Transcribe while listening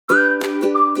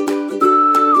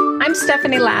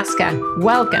Stephanie Laska.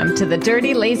 Welcome to the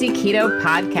Dirty Lazy Keto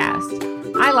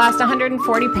podcast. I lost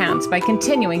 140 pounds by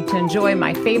continuing to enjoy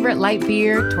my favorite light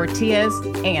beer, tortillas,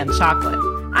 and chocolate.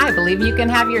 I believe you can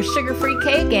have your sugar-free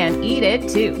cake and eat it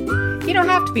too. You don't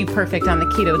have to be perfect on the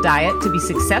keto diet to be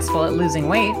successful at losing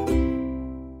weight.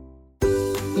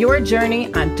 Your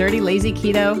journey on Dirty Lazy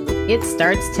Keto, it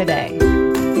starts today.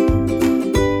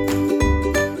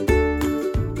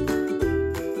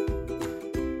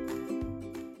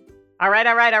 All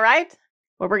right.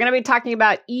 Well, we're going to be talking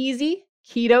about easy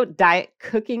keto diet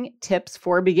cooking tips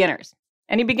for beginners.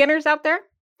 Any beginners out there?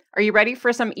 Are you ready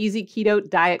for some easy keto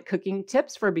diet cooking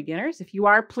tips for beginners? If you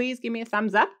are, please give me a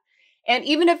thumbs up. And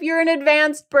even if you're an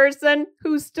advanced person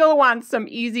who still wants some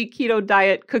easy keto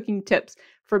diet cooking tips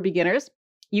for beginners,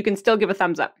 you can still give a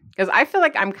thumbs up. Because I feel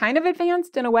like I'm kind of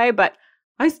advanced in a way, but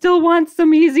I still want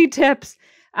some easy tips.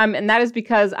 And that is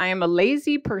because I am a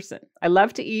lazy person. I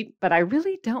love to eat, but I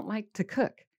really don't like to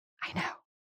cook. I know.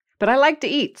 But I like to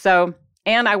eat.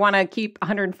 And I want to keep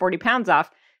 140 pounds off.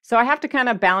 So I have to kind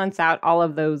of balance out all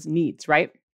of those needs,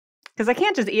 right? Because I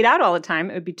can't just eat out all the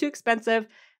time. It would be too expensive.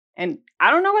 And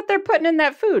I don't know what they're putting in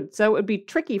that food. So it would be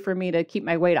tricky for me to keep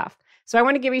my weight off. So I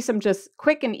want to give you some just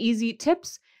quick and easy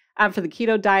tips for the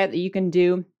keto diet that you can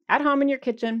do at home in your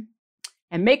kitchen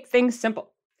and make things simple.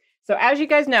 So as you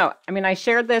guys know, I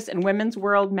shared this in Women's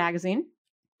World magazine.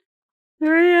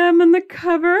 There I am on the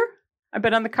cover. I've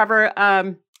been on the cover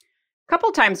a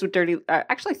couple times with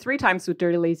actually 3 times with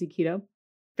Dirty Lazy Keto.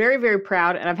 Very, very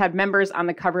proud. And I've had members on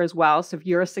the cover as well. So if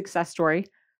you're a success story,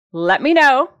 let me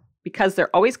know, because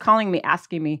they're always calling me,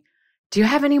 asking me, do you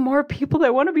have any more people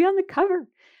that want to be on the cover?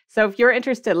 So if you're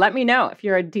interested, let me know if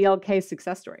you're a DLK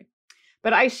success story.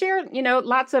 But I share,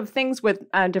 lots of things with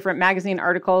different magazine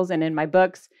articles and in my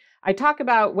books. I talk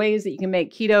about ways that you can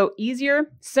make keto easier,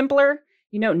 simpler,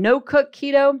 no-cook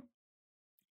keto,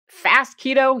 fast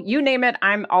keto, you name it.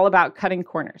 I'm all about cutting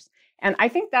corners. And I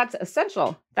think that's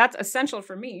essential. That's essential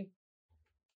for me.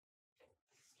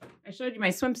 I showed you my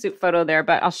swimsuit photo there,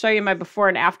 but I'll show you my before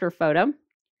and after photo.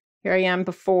 Here I am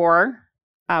before,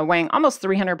 weighing almost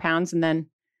 300 pounds and then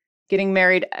getting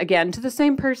married again to the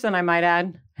same person, I might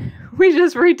add. We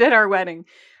just redid our wedding.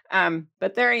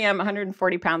 But there I am,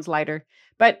 140 pounds lighter.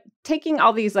 But taking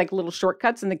all these little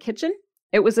shortcuts in the kitchen,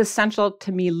 it was essential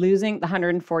to me losing the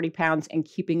 140 pounds and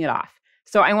keeping it off.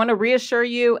 So I want to reassure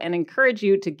you and encourage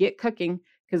you to get cooking,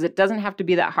 because it doesn't have to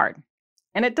be that hard.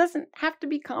 And it doesn't have to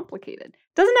be complicated.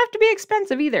 It doesn't have to be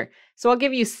expensive either. So I'll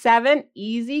give you 7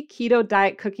 easy keto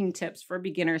diet cooking tips for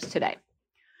beginners today.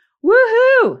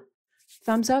 Woohoo!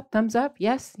 Thumbs up,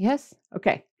 yes.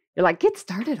 Okay. You're like, get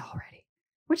started already.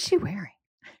 What's she wearing?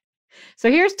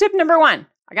 So here's tip number 1.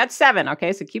 I got 7,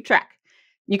 okay? So keep track.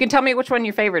 You can tell me which one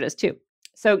your favorite is too.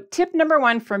 So tip number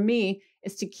 1 for me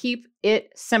is to keep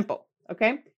it simple,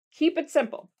 okay? Keep it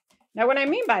simple. Now, what I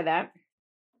mean by that,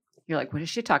 you're like, what is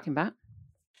she talking about?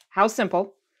 How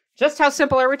simple? Just how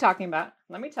simple are we talking about?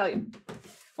 Let me tell you.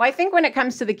 Well, I think when it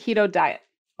comes to the keto diet,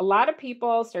 a lot of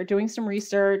people start doing some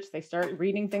research. They start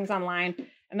reading things online.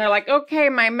 And they're like, okay,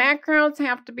 my macros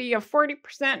have to be a 40%,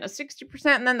 a 60%,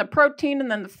 and then the protein,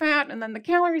 and then the fat, and then the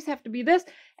calories have to be this.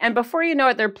 And before you know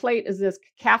it, their plate is this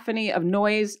cacophony of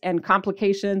noise and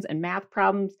complications and math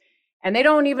problems. And they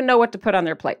don't even know what to put on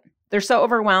their plate. They're so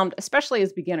overwhelmed, especially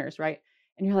as beginners, right?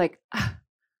 And you're like,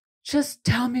 just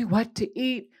tell me what to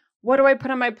eat. What do I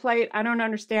put on my plate? I don't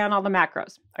understand all the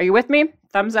macros. Are you with me?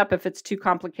 Thumbs up if it's too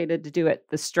complicated to do it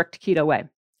the strict keto way,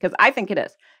 because I think it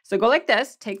is. So go like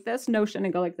this, take this notion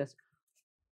and go like this.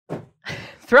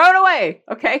 Throw it away,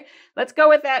 okay? Let's go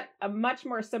with that, a much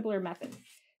more simpler method.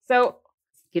 So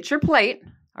get your plate,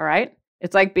 all right?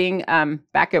 It's like being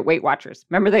back at Weight Watchers.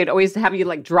 Remember they'd always have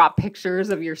you drop pictures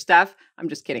of your stuff? I'm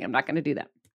just kidding, I'm not gonna do that.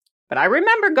 But I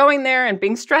remember going there and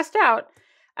being stressed out.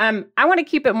 I wanna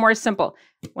keep it more simple.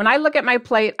 When I look at my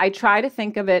plate, I try to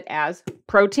think of it as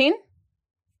protein,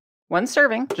 1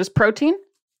 serving, just protein,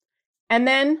 and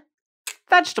then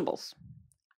vegetables.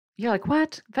 You're like,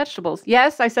 what? Vegetables?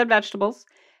 Yes, I said vegetables.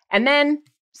 And then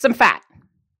some fat.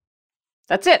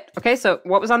 That's it. Okay, so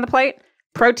what was on the plate?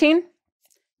 Protein,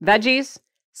 veggies,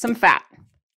 some fat.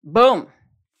 Boom.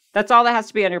 That's all that has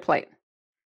to be on your plate.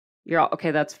 You're all,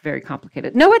 okay, that's very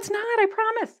complicated. No, it's not, I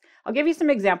promise. I'll give you some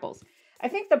examples. I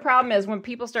think the problem is when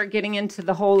people start getting into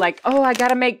the whole I got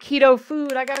to make keto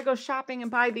food. I got to go shopping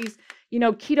and buy these,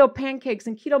 keto pancakes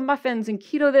and keto muffins and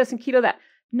keto this and keto that.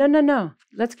 No.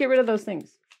 Let's get rid of those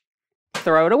things.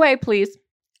 Throw it away, please.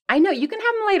 I know you can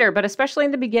have them later, but especially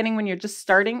in the beginning when you're just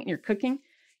starting and you're cooking,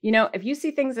 if you see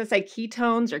things that say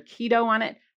ketones or keto on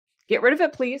it, get rid of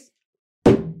it, please.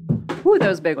 Ooh, that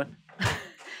was a big one.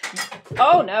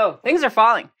 Oh no, things are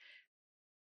falling.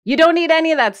 You don't need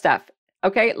any of that stuff.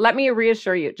 Okay, let me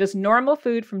reassure you, just normal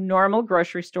food from normal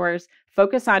grocery stores.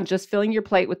 Focus on just filling your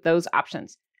plate with those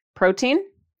options. Protein.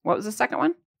 What was the second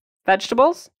one?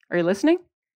 Vegetables. Are you listening?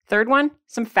 Third one,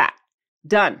 some fat.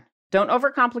 Done. Don't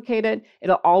overcomplicate it.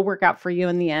 It'll all work out for you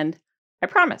in the end. I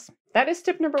promise. That is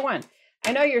tip number 1.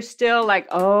 I know you're still like,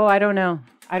 oh, I don't know.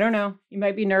 You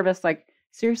might be nervous, like,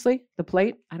 seriously, the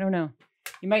plate? I don't know.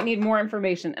 You might need more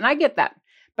information. And I get that.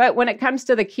 But when it comes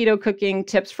to the keto cooking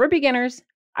tips for beginners,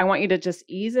 I want you to just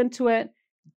ease into it,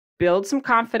 build some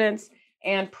confidence,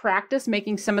 and practice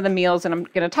making some of the meals that I'm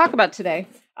going to talk about today.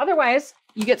 Otherwise,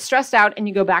 you get stressed out and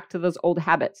you go back to those old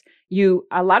habits.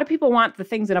 A lot of people want the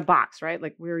things in a box, right?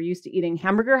 Like we're used to eating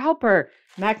hamburger helper,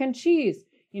 mac and cheese,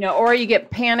 or you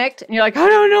get panicked and you're like, I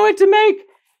don't know what to make.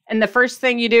 And the first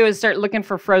thing you do is start looking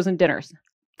for frozen dinners.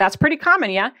 That's pretty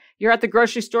common, yeah? You're at the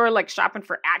grocery store, like shopping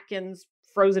for Atkins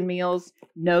frozen meals.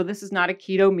 No, this is not a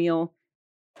keto meal.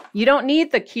 You don't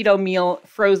need the keto meal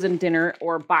frozen dinner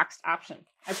or boxed option.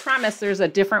 I promise there's a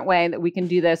different way that we can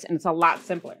do this, and it's a lot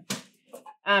simpler.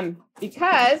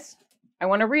 Because I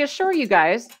want to reassure you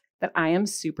guys that I am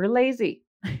super lazy.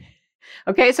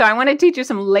 Okay, so I want to teach you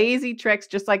some lazy tricks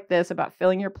just like this about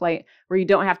filling your plate where you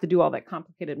don't have to do all that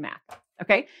complicated math.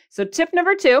 Okay, so tip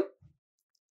number 2.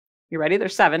 You ready?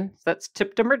 There's 7. So that's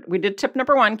we did tip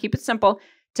number 1, keep it simple.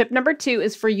 Tip number 2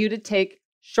 is for you to take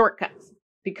shortcuts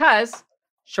because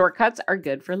shortcuts are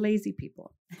good for lazy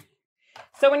people.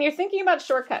 So when you're thinking about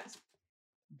shortcuts,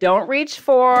 don't reach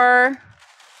for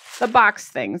the box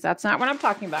things. That's not what I'm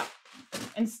talking about.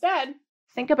 Instead,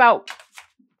 think about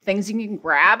things you can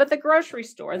grab at the grocery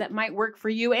store that might work for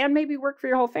you and maybe work for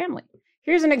your whole family.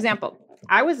 Here's an example.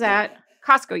 I was at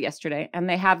Costco yesterday and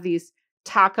they have these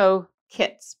taco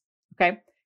kits. Okay.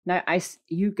 Now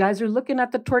you guys are looking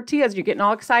at the tortillas. You're getting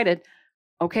all excited.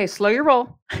 Okay. Slow your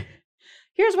roll.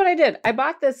 Here's what I did. I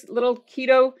bought this little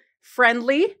keto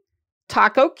friendly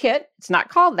taco kit. It's not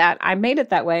called that. I made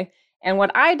it that way. And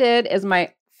what I did is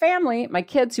my family, my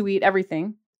kids who eat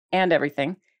everything,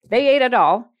 they ate it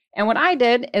all. And what I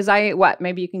did is I ate what?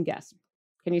 Maybe you can guess.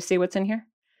 Can you see what's in here?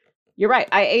 You're right.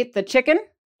 I ate the chicken,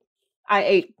 I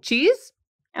ate cheese,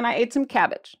 and I ate some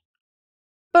cabbage.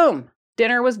 Boom.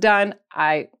 Dinner was done.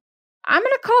 I'm going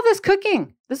to call this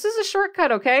cooking. This is a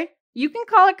shortcut, okay? You can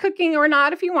call it cooking or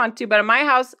not if you want to, but in my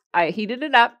house, I heated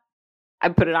it up. I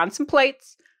put it on some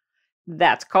plates.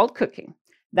 That's called cooking.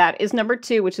 That is number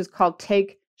 2, which is called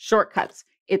take shortcuts.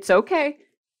 It's okay.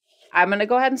 I'm going to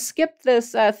go ahead and skip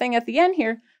this thing at the end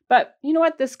here. But you know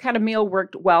what? This kind of meal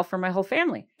worked well for my whole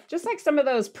family. Just like some of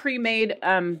those pre-made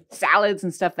salads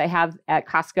and stuff they have at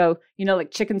Costco,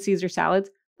 like chicken Caesar salads.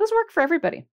 Those work for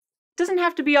everybody. It doesn't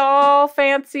have to be all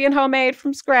fancy and homemade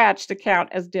from scratch to count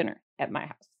as dinner at my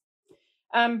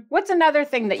house. What's another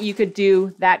thing that you could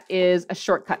do that is a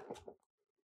shortcut?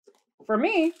 For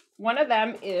me, one of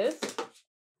them is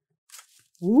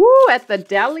at the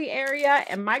deli area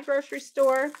and my grocery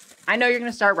store. I know you're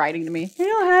going to start writing to me. I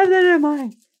don't have that in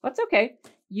mind. That's okay.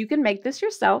 You can make this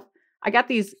yourself. I got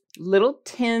these little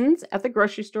tins at the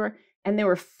grocery store, and they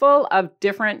were full of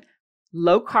different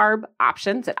low-carb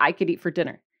options that I could eat for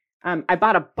dinner. I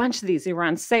bought a bunch of these. They were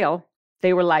on sale.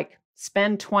 They were like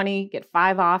spend 20, get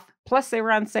 5 off. Plus, they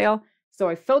were on sale. So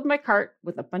I filled my cart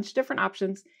with a bunch of different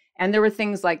options, and there were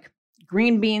things like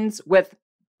green beans with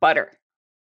butter.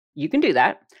 You can do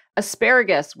that.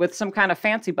 Asparagus with some kind of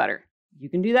fancy butter. You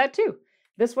can do that too.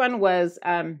 This one was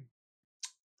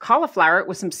cauliflower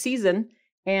with some seasonings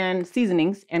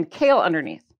and kale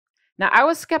underneath. Now, I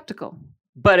was skeptical,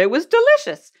 but it was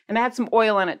delicious. And it had some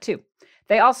oil on it too.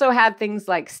 They also had things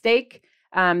like steak.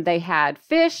 They had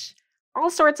fish, all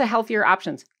sorts of healthier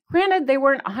options. Granted, they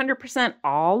weren't 100%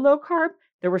 all low carb.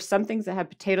 There were some things that had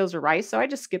potatoes or rice, so I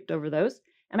just skipped over those.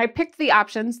 And I picked the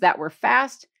options that were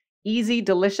fast, easy,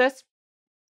 delicious.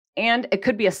 And it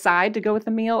could be a side to go with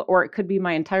the meal, or it could be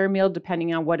my entire meal,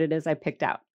 depending on what it is I picked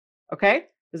out. Okay?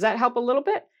 Does that help a little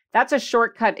bit? That's a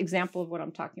shortcut example of what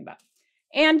I'm talking about.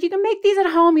 And you can make these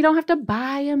at home. You don't have to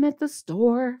buy them at the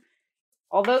store.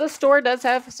 Although the store does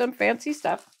have some fancy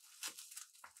stuff.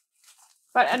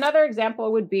 But another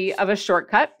example would be of a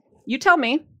shortcut. You tell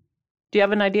me, do you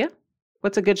have an idea?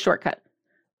 What's a good shortcut?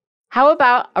 How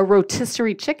about a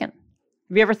rotisserie chicken?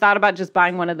 Have you ever thought about just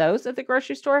buying one of those at the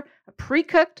grocery store? A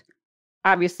pre-cooked,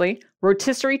 obviously,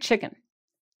 rotisserie chicken.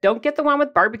 Don't get the one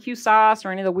with barbecue sauce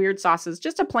or any of the weird sauces,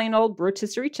 just a plain old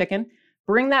rotisserie chicken.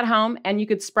 Bring that home and you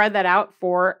could spread that out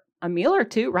for a meal or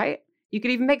two, right? You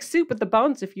could even make soup with the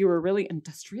bones if you were really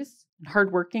industrious and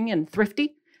hardworking and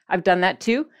thrifty. I've done that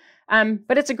too.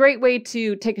 But it's a great way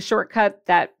to take a shortcut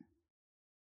that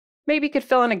maybe could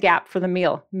fill in a gap for the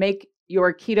meal. Make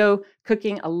your keto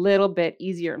cooking a little bit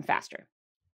easier and faster.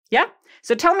 Yeah?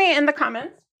 So tell me in the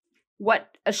comments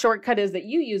what a shortcut is that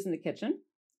you use in the kitchen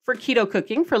for keto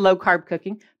cooking, for low carb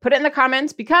cooking. Put it in the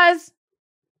comments because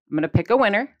I'm going to pick a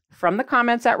winner from the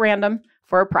comments at random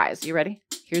for a prize. You ready?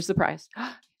 Here's the prize.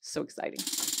 So exciting.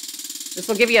 This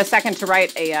will give you a second to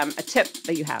write a tip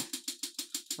that you have.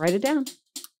 Write it down.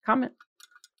 Comment.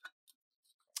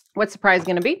 What's the prize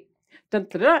going to be? Dun,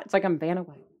 dun, dun. It's like I'm Vanna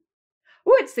White.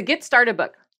 Ooh, it's the Get Started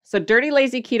book. So Dirty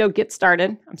Lazy Keto Get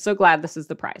Started. I'm so glad this is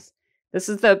the prize. This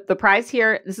is the prize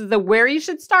here. This is the where you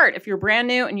should start if you're brand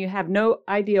new and you have no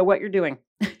idea what you're doing.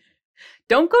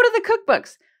 Don't go to the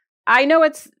cookbooks. I know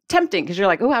it's tempting because you're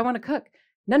like, oh, I want to cook.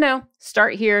 No.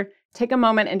 Start here. Take a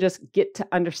moment and just get to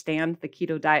understand the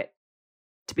keto diet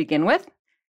to begin with.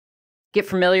 Get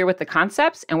familiar with the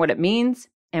concepts and what it means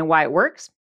and why it works.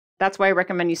 That's why I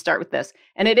recommend you start with this.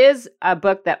 And it is a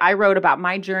book that I wrote about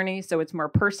my journey, so it's more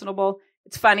personable.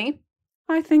 It's funny.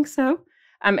 I think so.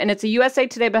 And it's a USA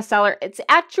Today bestseller. It's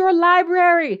at your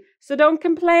library, so don't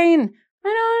complain.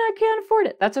 I can't afford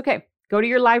it. That's okay. Go to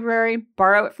your library,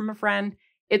 borrow it from a friend.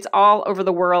 It's all over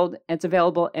the world. It's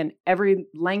available in every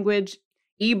language,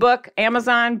 ebook,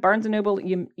 Amazon, Barnes & Noble,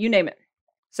 you name it.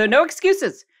 So no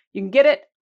excuses. You can get it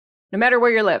no matter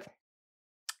where you live.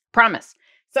 Promise.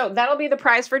 So that'll be the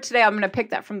prize for today. I'm going to pick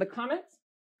that from the comments.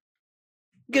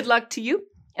 Good luck to you.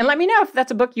 And let me know if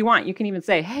that's a book you want. You can even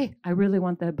say, hey, I really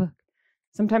want that book.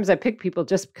 Sometimes I pick people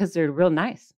just because they're real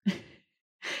nice.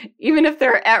 Even if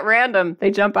they're at random, they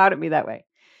jump out at me that way.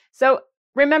 So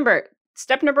remember,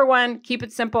 step number 1, keep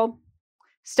it simple.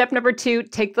 Step number 2,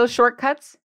 take those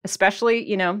shortcuts, especially,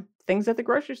 things at the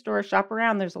grocery store, shop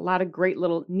around. There's a lot of great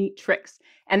little neat tricks.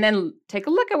 And then take a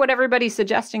look at what everybody's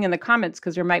suggesting in the comments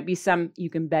because there might be some you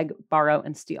can beg, borrow,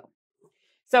 and steal.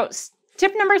 So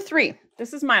tip number 3,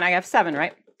 this is mine. I have 7,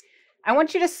 right? I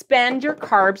want you to spend your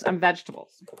carbs on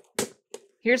vegetables.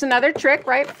 Here's another trick,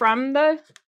 right, from the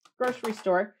grocery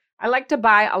store. I like to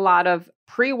buy a lot of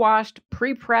pre-washed,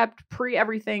 pre-prepped,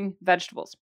 pre-everything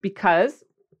vegetables because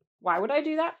why would I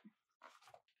do that?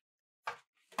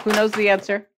 Who knows the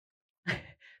answer?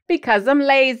 Because I'm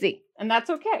lazy, and that's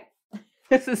okay.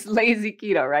 This is lazy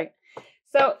keto, right?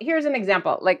 So here's an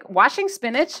example. Like washing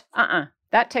spinach,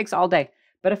 that takes all day.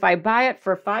 But if I buy it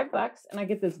for $5 and I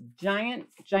get this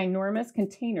ginormous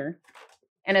container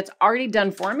and it's already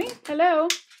done for me, hello,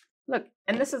 look,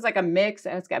 and this is like a mix.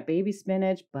 And it's got baby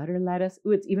spinach, butter lettuce.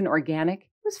 Ooh, it's even organic. It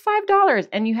was $5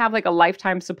 and you have like a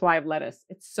lifetime supply of lettuce.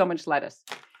 It's so much lettuce.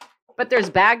 But there's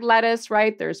bagged lettuce,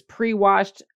 right? There's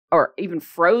pre-washed or even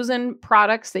frozen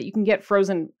products that you can get,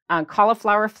 frozen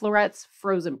cauliflower florets,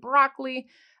 frozen broccoli.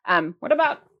 What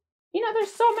about,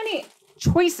 there's so many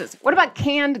choices. What about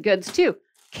canned goods too?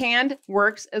 Canned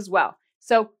works as well.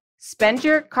 So spend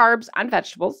your carbs on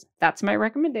vegetables. That's my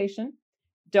recommendation.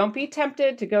 Don't be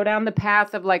tempted to go down the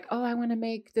path of like, oh, I want to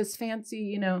make this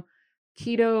fancy,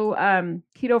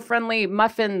 keto friendly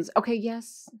muffins. Okay,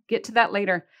 yes, get to that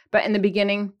later. But in the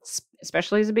beginning,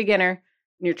 especially as a beginner,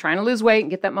 and you're trying to lose weight and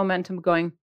get that momentum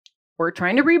going, or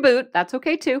trying to reboot, that's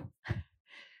okay too.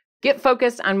 Get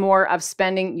focused on more of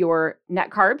spending your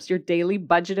net carbs, your daily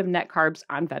budget of net carbs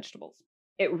on vegetables.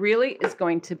 It really is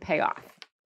going to pay off.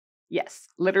 Yes,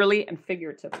 literally and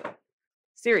figuratively.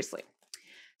 Seriously.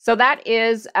 So that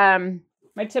is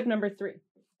my tip number 3.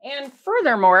 And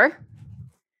furthermore,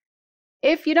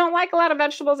 if you don't like a lot of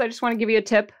vegetables, I just want to give you a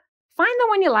tip. Find the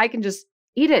one you like and just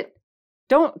eat it.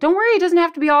 Don't worry, it doesn't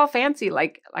have to be all fancy.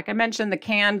 Like I mentioned, the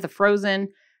canned, the frozen.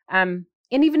 And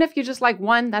even if you just like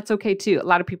one, that's okay too. A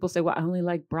lot of people say, well, I only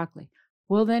like broccoli.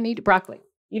 Well, then eat broccoli.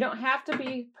 You don't have to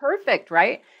be perfect,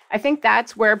 right? I think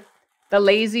that's where the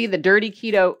lazy, the dirty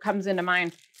keto comes into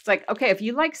mind. It's like, okay, if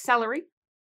you like celery,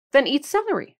 then eat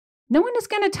celery. No one is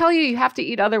going to tell you have to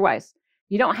eat otherwise.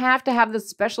 You don't have to have the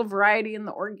special variety and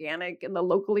the organic and the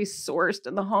locally sourced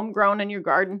and the homegrown in your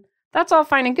garden. That's all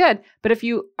fine and good. But if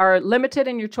you are limited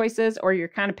in your choices or you're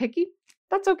kind of picky,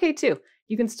 that's okay too.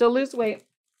 You can still lose weight.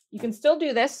 You can still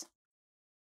do this.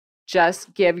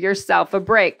 Just give yourself a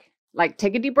break. Like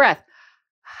take a deep breath.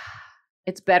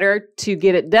 It's better to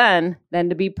get it done than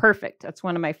to be perfect. That's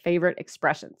one of my favorite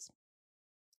expressions.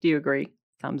 Do you agree?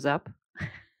 Thumbs up.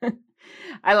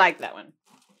 I like that one.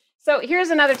 So here's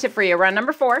another tip for you. We're on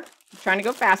number 4. I'm trying to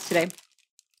go fast today.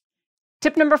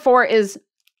 Tip number 4 is,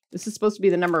 this is supposed to be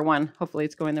the number 1. Hopefully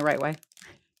it's going the right way.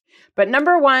 But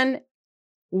number 1,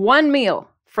 one meal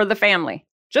for the family.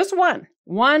 Just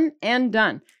one and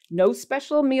done. No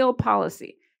special meal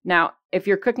policy. Now, if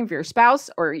you're cooking for your spouse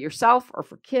or yourself or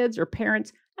for kids or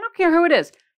parents, I don't care who it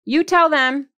is. You tell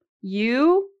them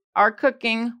you are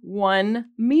cooking one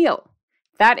meal.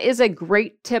 That is a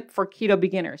great tip for keto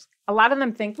beginners. A lot of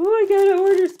them think, oh, I got to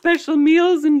order special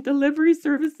meals and delivery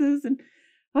services. And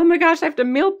oh my gosh, I have to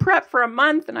meal prep for a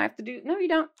month and I have to do. No, you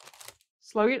don't.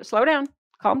 Slow down.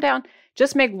 Calm down.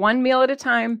 Just make one meal at a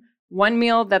time, one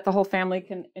meal that the whole family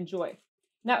can enjoy.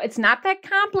 Now, it's not that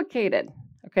complicated.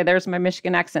 Okay, there's my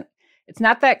Michigan accent. It's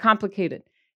not that complicated.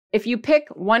 If you pick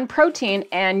one protein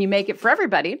and you make it for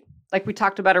everybody, like we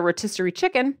talked about a rotisserie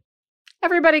chicken,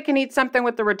 everybody can eat something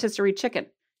with the rotisserie chicken,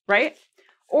 right?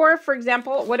 Or, for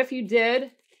example, what if you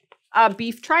did a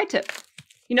beef tri-tip?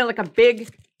 You know, like a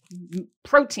big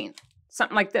protein,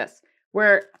 something like this,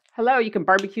 where, hello, you can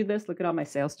barbecue this. Look at all my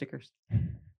sales stickers.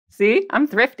 See, I'm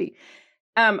thrifty.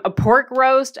 A pork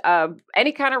roast,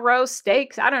 any kind of roast,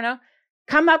 steaks, I don't know.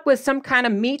 Come up with some kind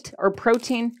of meat or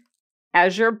protein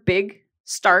as your big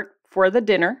start for the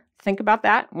dinner. Think about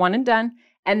that, one and done.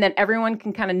 And then everyone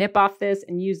can kind of nip off this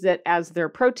and use it as their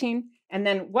protein. And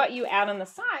then what you add on the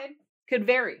side could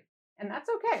vary. And that's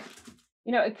okay.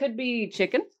 You know, it could be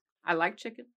chicken. I like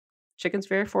chicken. Chicken's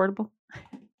very affordable.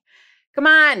 Come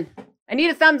on. I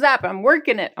need a thumbs up. I'm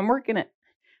working it.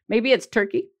 Maybe it's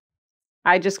turkey.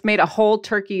 I just made a whole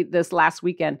turkey this last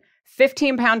weekend.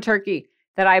 15-pound turkey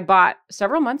that I bought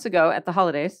several months ago at the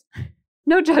holidays.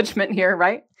 No judgment here,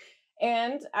 right?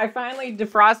 And I finally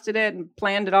defrosted it and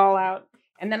planned it all out.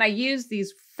 And then I used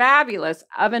these fabulous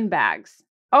oven bags.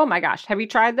 Oh my gosh, have you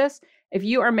tried this? If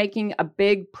you are making a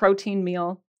big protein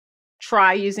meal,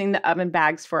 try using the oven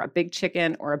bags for a big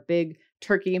chicken or a big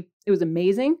turkey. It was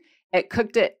amazing. It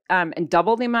cooked it in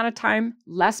double the amount of time,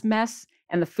 less mess,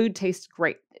 and the food tastes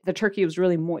great. The turkey was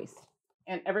really moist,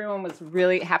 and everyone was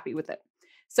really happy with it.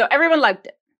 So everyone liked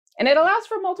it. And it allows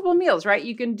for multiple meals, right?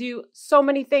 You can do so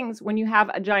many things when you have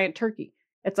a giant turkey.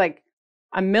 It's like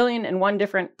 1,000,001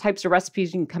 different types of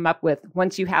recipes you can come up with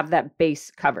once you have that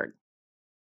base covered.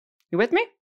 You with me?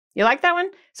 You like that one?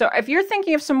 So if you're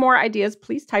thinking of some more ideas,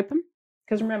 please type them.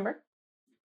 Because remember,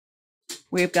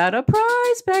 we've got a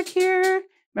prize back here.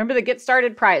 Remember the Get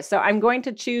Started prize. So I'm going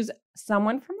to choose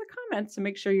someone from the comments to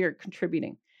make sure you're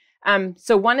contributing.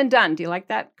 So one and done. Do you like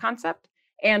that concept?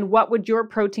 And what would your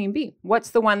protein be?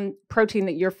 What's the one protein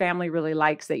that your family really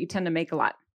likes that you tend to make a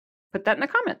lot? Put that in the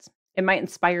comments. It might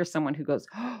inspire someone who goes,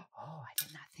 oh, I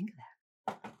did not think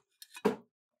of that.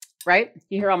 Right?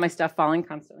 You hear all my stuff falling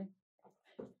constantly.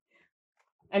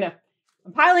 I know.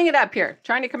 I'm piling it up here,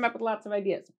 trying to come up with lots of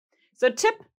ideas. So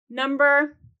tip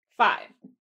number 5.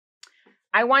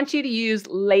 I want you to use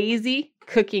lazy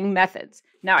cooking methods.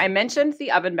 Now, I mentioned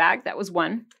the oven bag. That was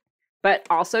one. But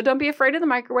also don't be afraid of the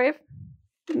microwave.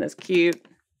 Isn't this cute?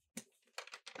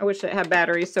 I wish it had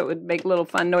batteries so it would make little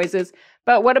fun noises.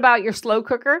 But what about your slow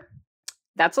cooker?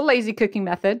 That's a lazy cooking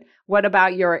method. What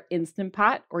about your Instant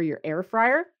Pot or your air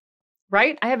fryer?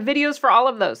 Right? I have videos for all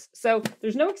of those. So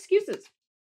there's no excuses.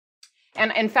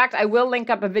 And in fact, I will link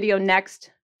up a video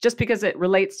next just because it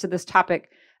relates to this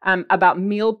topic about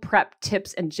meal prep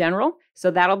tips in general.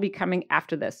 So that'll be coming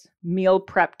after this. Meal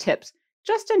prep tips.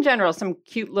 Just in general, some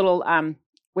cute little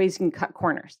ways you can cut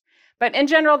corners. But in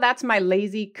general, that's my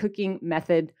lazy cooking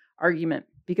method argument.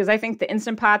 Because I think the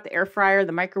Instant Pot, the air fryer,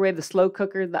 the microwave, the slow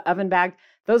cooker, the oven bag,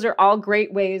 those are all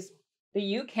great ways that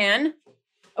you can.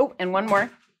 Oh, and one more.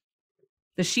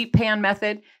 The sheet pan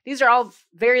method. These are all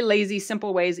very lazy,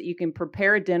 simple ways that you can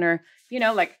prepare a dinner. You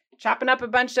know, like chopping up a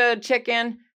bunch of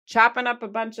chicken, chopping up a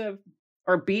bunch of,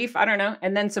 or beef, I don't know,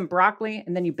 and then some broccoli,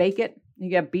 and then you bake it. You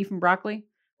get beef and broccoli,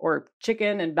 or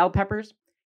chicken and bell peppers,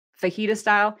 fajita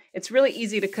style. It's really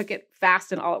easy to cook it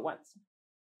fast and all at once.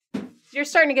 So you're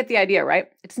starting to get the idea,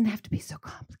 right? It doesn't have to be so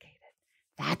complicated.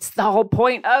 That's the whole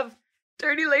point of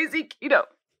Dirty Lazy Keto.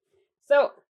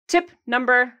 So tip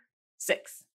number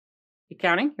 6. You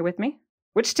counting? You're with me?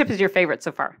 Which tip is your favorite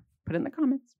so far? Put it in the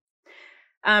comments.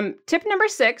 Tip number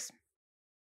 6,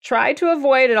 try to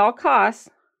avoid at all costs.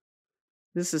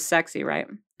 This is sexy, right?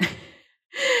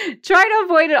 Try to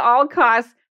avoid at all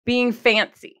costs being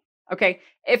fancy. Okay.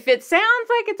 If it sounds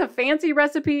like it's a fancy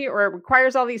recipe or it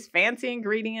requires all these fancy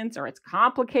ingredients or it's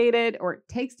complicated or it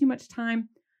takes too much time,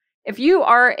 if you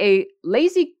are a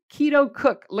lazy keto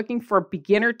cook looking for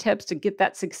beginner tips to get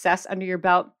that success under your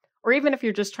belt, or even if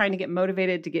you're just trying to get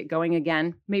motivated to get going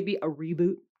again, maybe a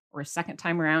reboot or a second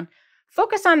time around,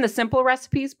 focus on the simple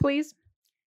recipes, please.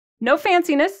 No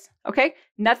fanciness, okay?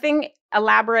 Nothing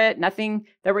elaborate, nothing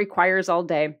that requires all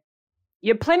day.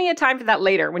 You have plenty of time for that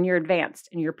later when you're advanced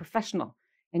and you're professional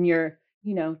and you're,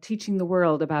 teaching the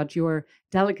world about your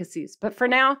delicacies. But for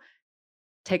now,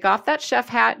 take off that chef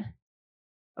hat,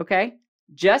 okay?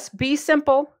 Just be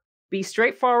simple, be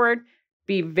straightforward,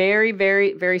 be very,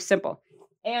 very, very simple.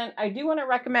 And I do want to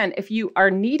recommend if you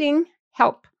are needing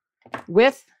help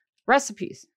with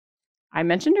recipes. I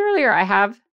mentioned earlier, I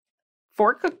have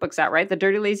 4 cookbooks out, right? The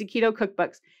Dirty Lazy Keto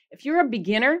cookbooks. If you're a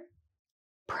beginner,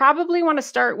 probably want to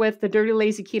start with the Dirty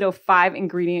Lazy Keto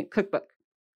 5-ingredient cookbook.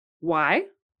 Why?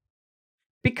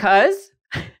 Because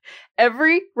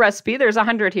every recipe, there's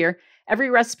 100 here, every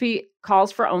recipe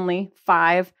calls for only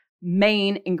 5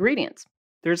 main ingredients.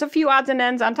 There's a few odds and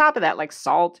ends on top of that, like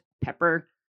salt, pepper.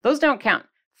 Those don't count.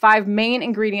 5 main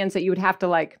ingredients that you would have to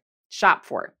like shop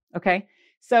for, okay?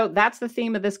 So that's the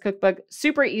theme of this cookbook.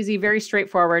 Super easy, very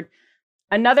straightforward.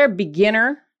 Another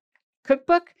beginner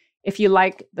cookbook, if you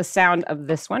like the sound of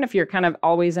this one, if you're kind of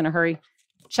always in a hurry,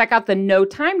 check out the No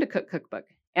Time to Cook cookbook.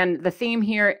 And the theme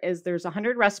here is there's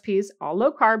 100 recipes, all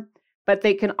low carb, but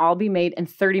they can all be made in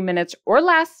 30 minutes or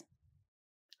less.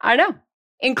 I know,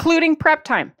 including prep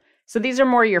time. So these are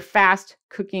more your fast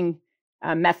cooking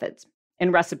methods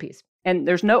and recipes. And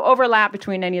there's no overlap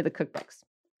between any of the cookbooks.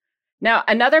 Now,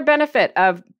 another benefit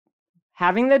of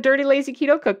having the Dirty Lazy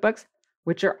Keto cookbooks,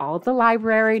 which are all at the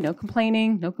library, no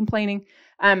complaining, no complaining.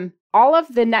 All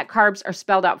of the net carbs are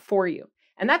spelled out for you.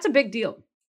 And that's a big deal.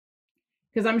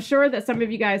 Because I'm sure that some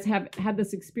of you guys have had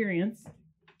this experience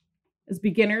as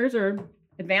beginners or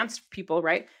advanced people,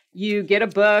 right? You get a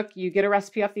book, you get a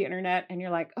recipe off the internet, and you're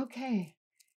like, okay,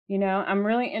 you know, I'm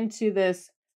really into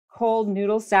this cold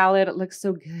noodle salad. It looks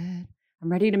so good.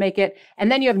 I'm ready to make it.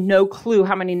 And then you have no clue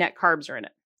how many net carbs are in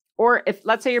it. Or if,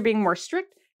 let's say you're being more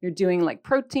strict, you're doing like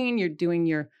protein, you're doing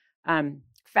your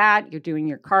fat, you're doing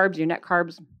your carbs, your net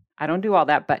carbs. I don't do all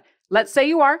that, but let's say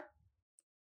you are.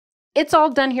 It's all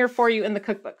done here for you in the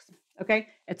cookbooks, okay?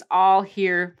 It's all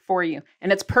here for you.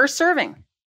 And it's per serving.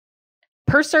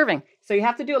 Per serving. So you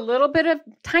have to do a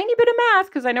tiny bit of math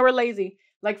because I know we're lazy.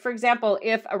 Like for example,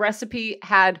 if a recipe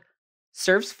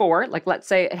serves 4, like let's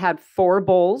say it had 4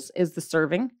 bowls is the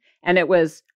serving, and it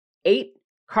was 8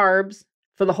 carbs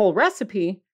for the whole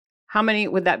recipe, how many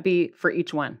would that be for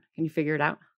each one? Can you figure it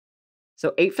out?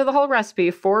 So 8 for the whole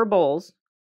recipe, 4 bowls,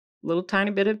 little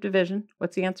tiny bit of division.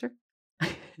 What's the answer?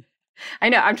 I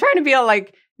know, I'm trying to be able to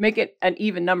like make it an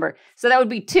even number. So that would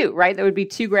be 2, right? That would be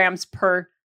 2 grams per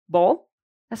bowl.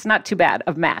 That's not too bad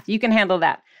of math. You can handle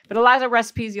that. But a lot of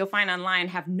recipes you'll find online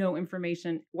have no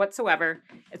information whatsoever.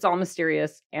 It's all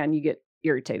mysterious and you get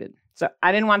irritated. So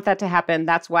I didn't want that to happen.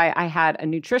 That's why I had a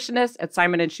nutritionist at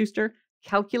Simon & Schuster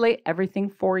calculate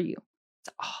everything for you. It's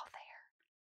all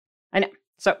there. I know.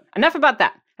 So enough about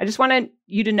that. I just wanted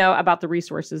you to know about the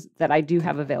resources that I do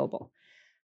have available.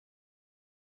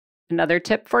 Another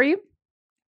tip for you.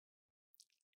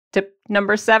 Tip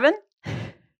number 7. Are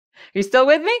you still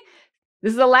with me?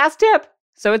 This is the last tip,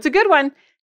 so it's a good one.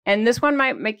 And this one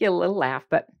might make you a little laugh,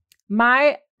 but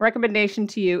my recommendation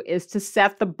to you is to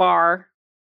set the bar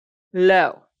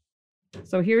low.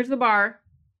 So here's the bar.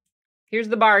 Here's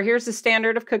the bar. Here's the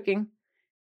standard of cooking.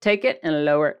 Take it and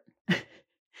lower it.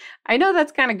 I know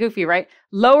that's kind of goofy, right?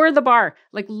 Lower the bar,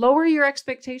 like lower your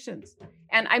expectations.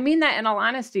 And I mean that in all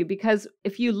honesty, because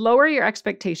if you lower your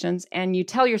expectations and you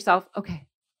tell yourself, okay,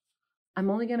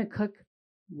 I'm only going to cook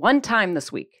 1 time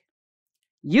this week.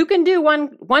 You can do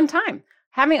one time.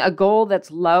 Having a goal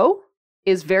that's low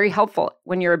is very helpful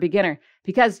when you're a beginner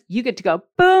because you get to go,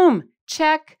 boom,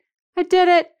 check, I did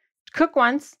it. Cook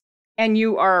once and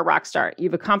you are a rock star.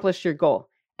 You've accomplished your goal.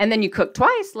 And then you cook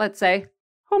twice, let's say,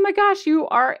 oh my gosh, you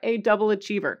are a double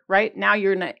achiever, right? Now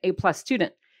you're an A+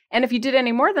 student. And if you did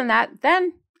any more than that,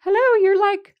 then hello, you're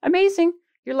like amazing.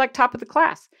 You're like top of the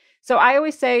class. So I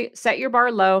always say, set your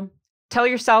bar low, tell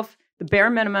yourself the bare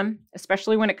minimum,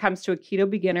 especially when it comes to a keto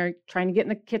beginner trying to get in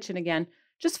the kitchen again.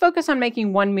 Just focus on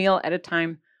making 1 meal at a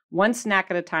time, 1 snack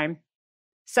at a time.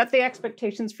 Set the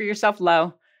expectations for yourself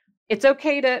low. It's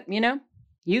okay to,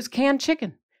 use canned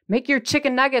chicken. Make your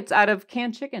chicken nuggets out of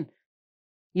canned chicken.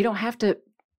 You don't have to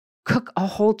cook a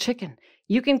whole chicken.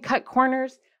 You can cut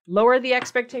corners, lower the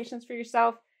expectations for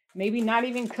yourself, maybe not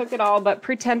even cook at all, but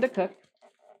pretend to cook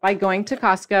by going to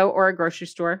Costco or a grocery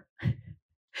store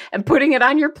and putting it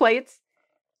on your plates.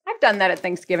 I've done that at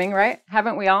Thanksgiving, right?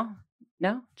 Haven't we all?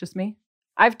 No, just me.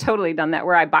 I've totally done that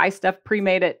where I buy stuff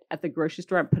pre-made at the grocery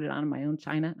store and put it on my own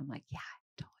china. I'm like, yeah,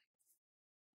 totally.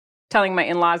 Telling my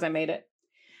in-laws I made it.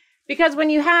 Because when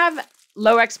you have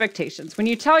low expectations, when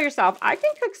you tell yourself, I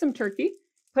can cook some turkey,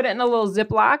 put it in a little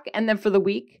Ziploc, and then for the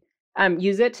week,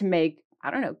 use it to make,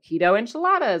 keto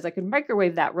enchiladas. I could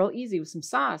microwave that real easy with some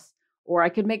sauce. Or I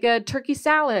could make a turkey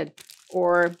salad.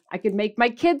 Or I could make my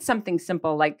kids something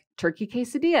simple like turkey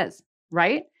quesadillas,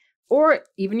 right? Or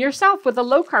even yourself with a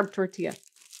low-carb tortilla.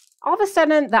 All of a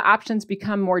sudden, the options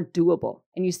become more doable.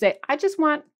 And you say, I just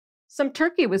want some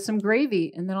turkey with some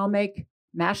gravy, and then I'll make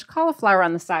mashed cauliflower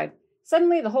on the side.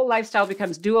 Suddenly, the whole lifestyle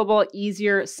becomes doable,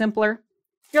 easier, simpler.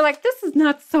 you're like, this is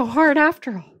not so hard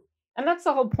after all. And that's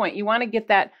the whole point. You want to get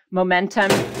that momentum.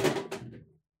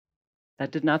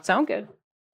 That did not sound good.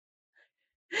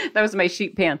 That was my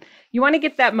sheet pan. You want to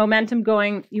get that momentum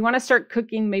going. You want to start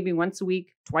cooking maybe once a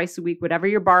week, twice a week, whatever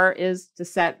your bar is to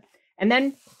set. And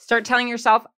then start telling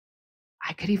yourself,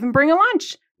 I could even bring a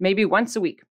lunch, maybe once a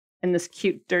week in this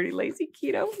cute, dirty, lazy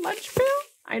keto lunch pail.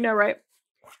 I know, right?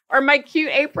 Or my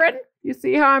cute apron. You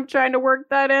see how I'm trying to work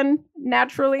that in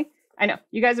naturally? I know.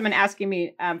 You guys have been asking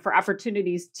me for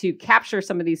opportunities to capture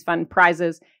some of these fun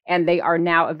prizes, and they are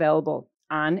now available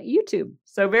on YouTube.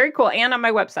 So very cool. And on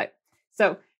my website.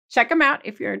 So check them out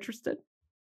if you're interested.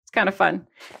 It's kind of fun.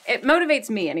 It motivates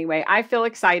me anyway. I feel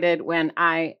excited when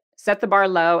I set the bar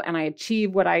low and I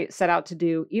achieve what I set out to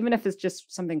do, even if it's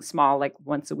just something small, like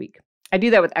once a week. I do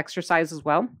that with exercise as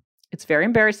well. It's very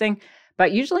embarrassing,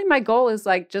 but usually my goal is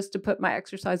like just to put my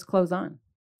exercise clothes on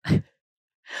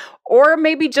or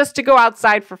maybe just to go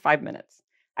outside for 5 minutes.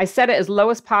 I set it as low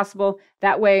as possible.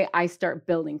 That way I start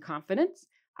building confidence.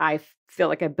 I feel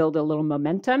like I build a little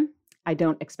momentum. I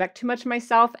don't expect too much of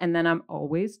myself, and then I'm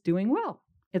always doing well.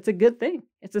 It's a good thing.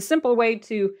 It's a simple way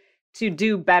to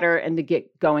do better and to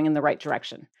get going in the right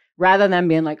direction, rather than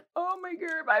being like, oh my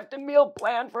God, I have to meal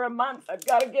plan for a month. I've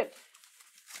got to get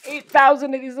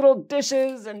 8,000 of these little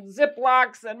dishes and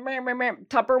Ziplocs and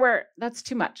Tupperware. That's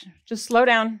too much. Just slow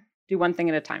down. Do one thing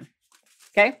at a time.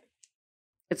 Okay?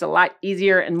 It's a lot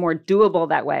easier and more doable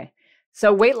that way.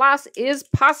 So weight loss is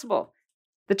possible.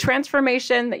 The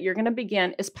transformation that you're going to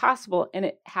begin is possible, and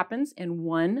it happens in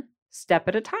one step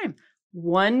at a time,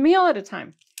 one meal at a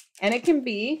time. And it can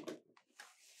be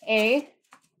a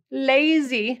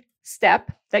lazy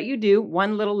step that you do,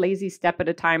 one little lazy step at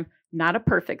a time, not a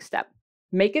perfect step.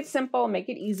 Make it simple, make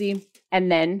it easy, and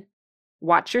then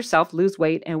watch yourself lose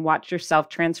weight and watch yourself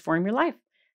transform your life.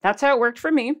 That's how it worked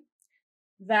for me.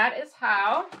 That is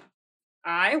how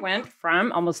I went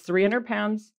from almost 300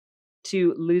 pounds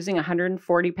to losing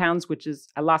 140 pounds, which is,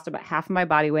 I lost about half of my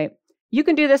body weight. You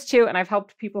can do this too, and I've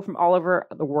helped people from all over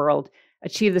the world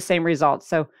achieve the same results.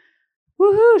 So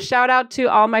woohoo, shout out to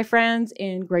all my friends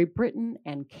in Great Britain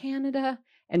and Canada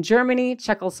and Germany,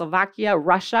 Czechoslovakia,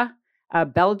 Russia,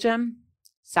 Belgium,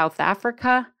 South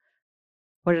Africa.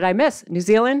 What did I miss? New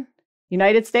Zealand,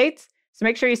 United States. So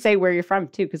make sure you say where you're from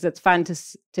too, because it's fun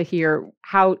to hear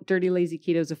how Dirty Lazy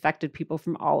Keto has affected people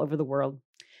from all over the world.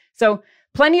 So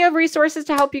plenty of resources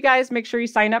to help you guys. Make sure you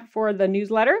sign up for the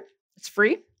newsletter. It's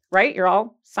free, right? You're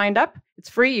all signed up. It's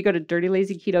free. You go to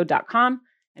dirtylazyketo.com,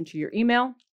 enter your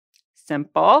email.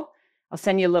 Simple. I'll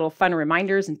send you little fun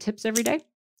reminders and tips every day.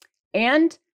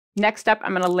 And next up,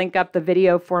 I'm going to link up the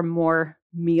video for more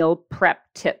meal prep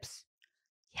tips.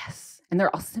 Yes. And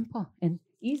they're all simple and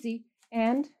easy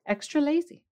and extra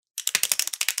lazy.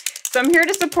 So I'm here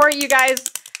to support you guys.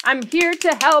 I'm here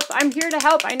to help. I'm here to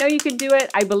help. I know you can do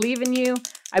it. I believe in you.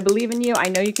 I believe in you. I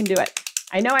know you can do it.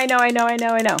 I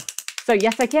know. So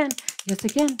yes, I can. Yes, I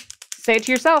can. Say it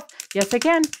to yourself. Yes, I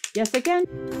can. Yes, I can.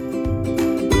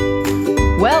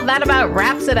 Well, that about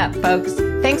wraps it up, folks.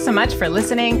 Thanks so much for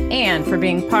listening and for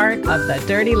being part of the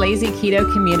Dirty Lazy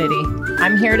Keto community.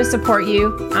 I'm here to support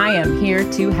you. I am here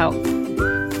to help.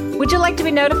 Would you like to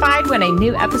be notified when a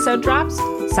new episode drops?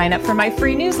 Sign up for my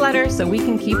free newsletter so we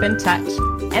can keep in touch.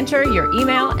 Enter your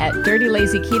email at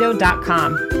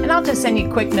dirtylazyketo.com, and I'll just send you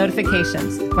quick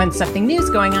notifications when something new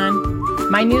is going on.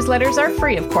 My newsletters are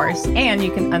free, of course, and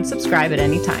you can unsubscribe at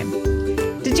any time.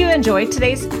 Did you enjoy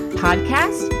today's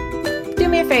podcast? Do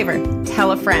me a favor,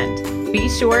 tell a friend. Be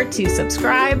sure to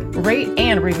subscribe, rate,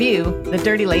 and review the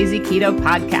Dirty Lazy Keto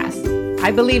podcast.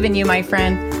 I believe in you, my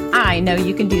friend. I know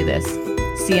you can do this.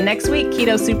 See you next week,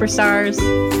 Keto Superstars.